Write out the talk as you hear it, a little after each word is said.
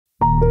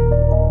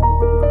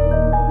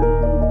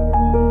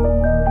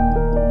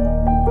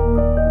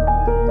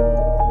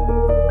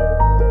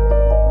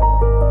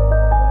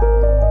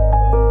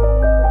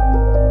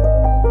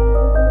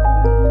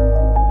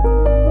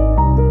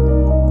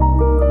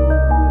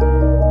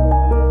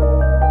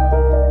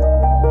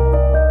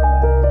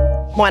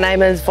My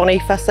name is Vonny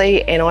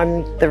Fasi and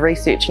I'm the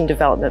Research and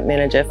Development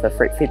Manager for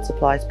Fruitfed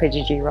Supplies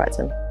PGG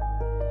Wrightson.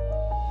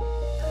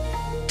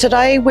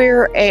 Today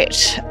we're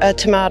at a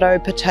tomato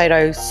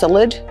potato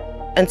psyllid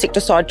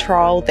insecticide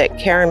trial that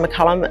Karen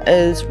McCullum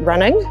is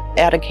running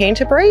out of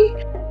Canterbury.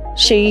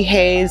 She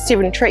has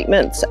 7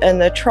 treatments in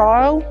the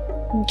trial.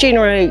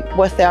 Generally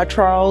with our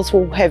trials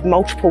we'll have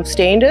multiple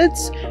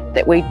standards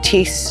that we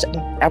test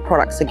our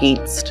products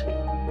against.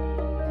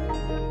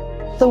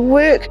 The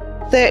work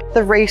that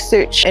the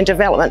research and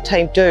development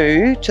team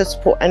do to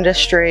support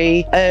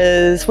industry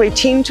is we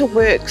tend to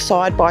work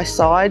side by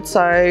side,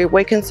 so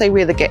we can see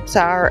where the gaps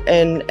are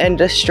in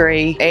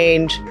industry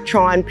and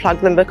try and plug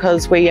them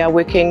because we are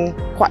working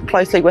quite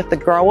closely with the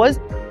growers.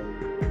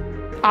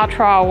 Our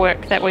trial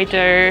work that we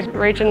do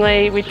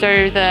regionally, we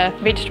do the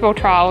vegetable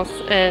trials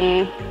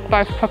in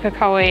both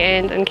Pukekohe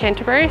and in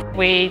Canterbury.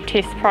 We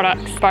test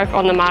products both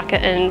on the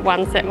market and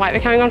ones that might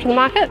be coming onto the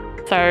market,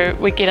 so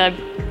we get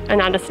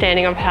an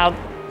understanding of how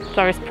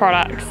those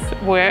products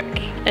work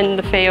in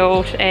the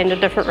field and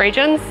in different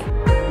regions.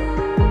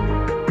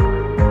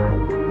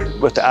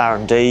 With the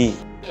R&D,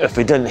 if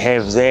we didn't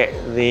have that,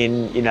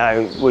 then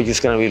we're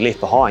just going to be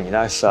left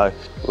behind. So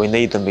we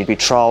need them to be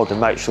trialled to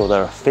make sure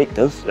they're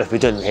effective. If we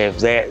didn't have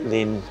that,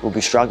 then we'll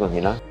be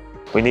struggling.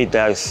 We need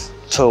those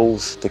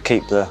tools to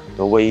keep the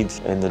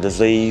weeds and the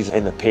disease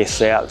and the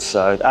pests out.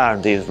 So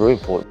R&D is very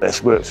important.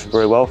 This works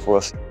very well for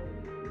us.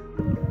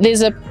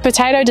 There's a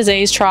potato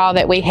disease trial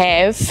that we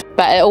have,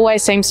 but it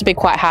always seems to be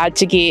quite hard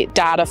to get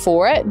data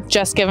for it,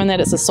 just given that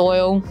it's a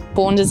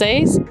soil-borne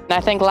disease. And I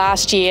think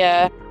last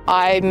year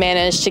I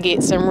managed to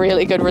get some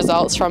really good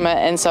results from it,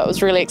 and so it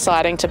was really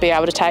exciting to be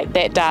able to take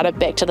that data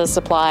back to the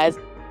suppliers.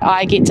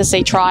 I get to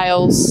see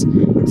trials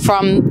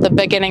from the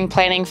beginning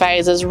planning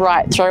phases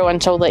right through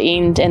until the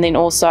end, and then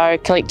also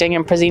collecting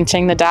and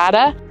presenting the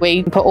data.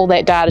 We put all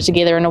that data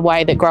together in a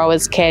way that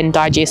growers can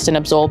digest and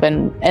absorb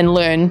and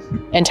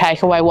learn and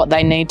take away what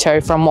they need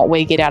to from what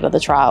we get out of the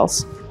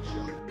trials.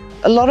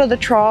 A lot of the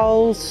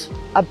trials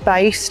are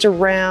based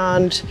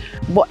around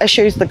what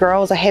issues the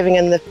growers are having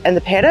in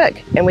the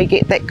paddock, and we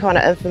get that kind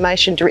of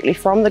information directly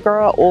from the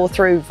grower or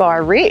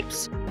via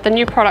reps. The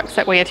new products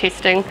that we are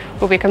testing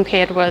will be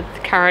compared with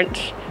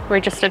current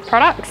registered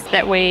products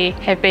that we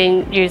have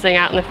been using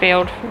out in the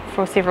field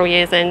for several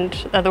years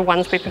and are the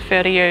ones we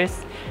prefer to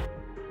use.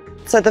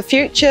 So the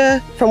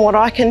future, from what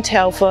I can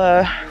tell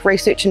for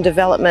research and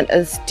development,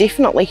 is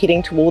definitely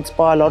heading towards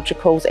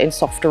biologicals and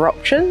softer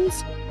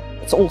options.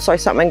 It's also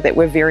something that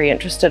we're very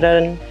interested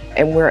in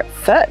and where it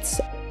fits,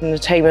 and the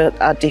team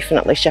are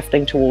definitely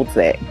shifting towards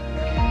that.